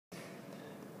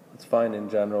let's find in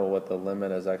general what the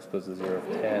limit as x goes to 0 of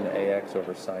tan ax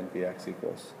over sine bx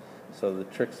equals. So the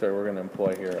tricks that we're going to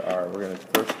employ here are, we're going to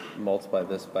first multiply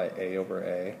this by a over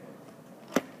a,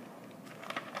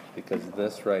 because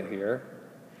this right here,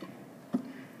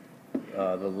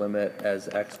 the limit as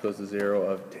x goes to 0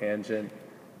 of tangent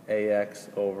ax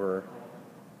over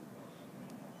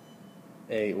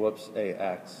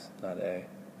ax, not a,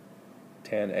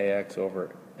 tan ax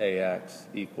over ax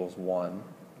equals 1.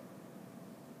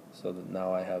 So that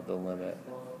now I have the limit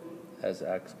as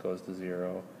x goes to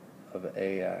 0 of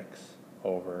ax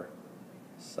over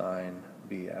sine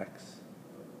bx.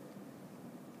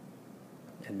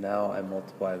 And now I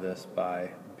multiply this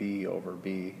by b over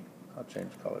b. I'll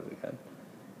change colors again.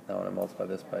 Now when I multiply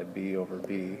this by b over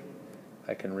b,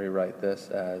 I can rewrite this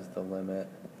as the limit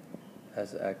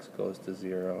as x goes to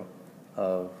 0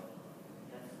 of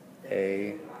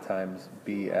a times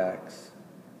bx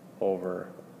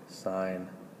over sine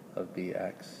of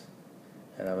bx.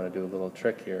 And I'm going to do a little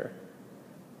trick here.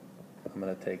 I'm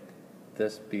going to take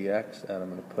this bx and I'm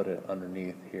going to put it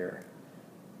underneath here.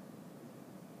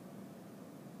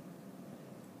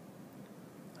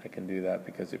 I can do that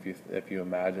because if you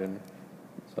imagine,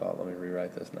 so let me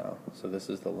rewrite this now. So this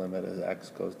is the limit as x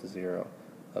goes to 0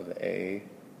 of a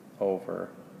over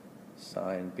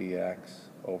sine bx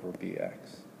over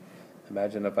bx.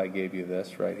 Imagine if I gave you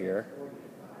this right here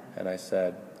and I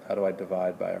said, how do I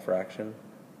divide by a fraction?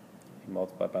 You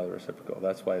multiply by the reciprocal.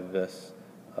 That's why this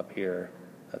up here,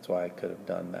 that's why I could have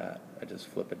done that. I just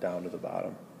flip it down to the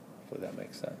bottom. Hopefully that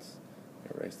makes sense.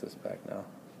 Erase this back now.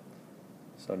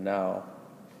 So now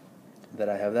that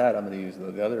I have that, I'm going to use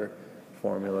the other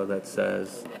formula that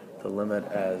says the limit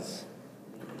as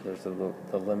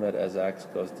the limit as x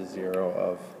goes to 0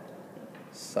 of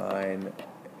sine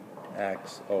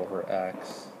x over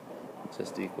x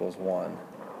just equals 1.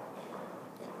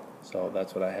 So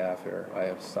that's what I have here. I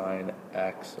have sine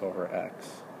x over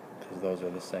x, because those are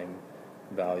the same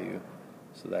value.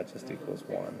 So that just equals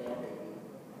 1.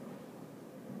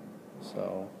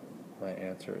 So my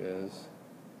answer is,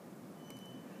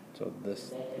 so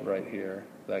this right here,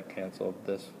 that canceled,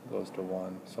 this goes to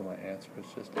 1, so my answer is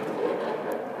just 8.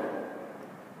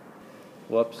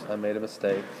 Whoops, I made a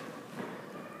mistake.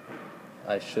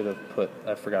 I should have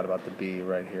I forgot about the b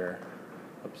right here.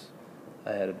 Oops,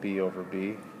 I had a b over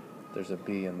b. There's a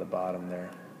b in the bottom there.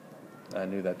 I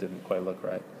knew that didn't quite look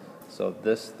right. So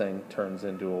this thing turns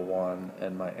into a 1,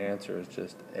 and my answer is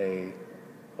just a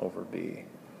over b.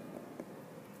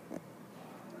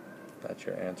 That's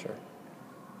your answer.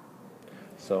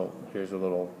 So here's a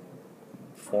little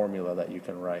formula that you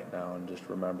can write now, and just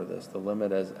remember this. The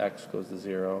limit as x goes to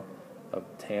 0 of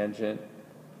tangent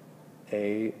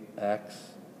ax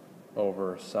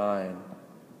over sine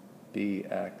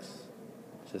bx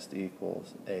just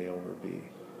equals a over b.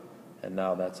 And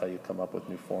now that's how you come up with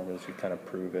new formulas. You kind of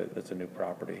prove it. It's a new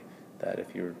property that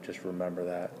if you just remember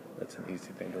that, that's an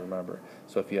easy thing to remember.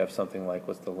 So if you have something like,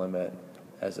 what's the limit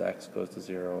as x goes to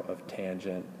 0 of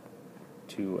tangent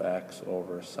 2x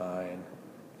over sine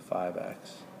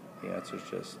 5x, the answer is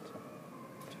just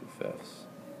 2/5.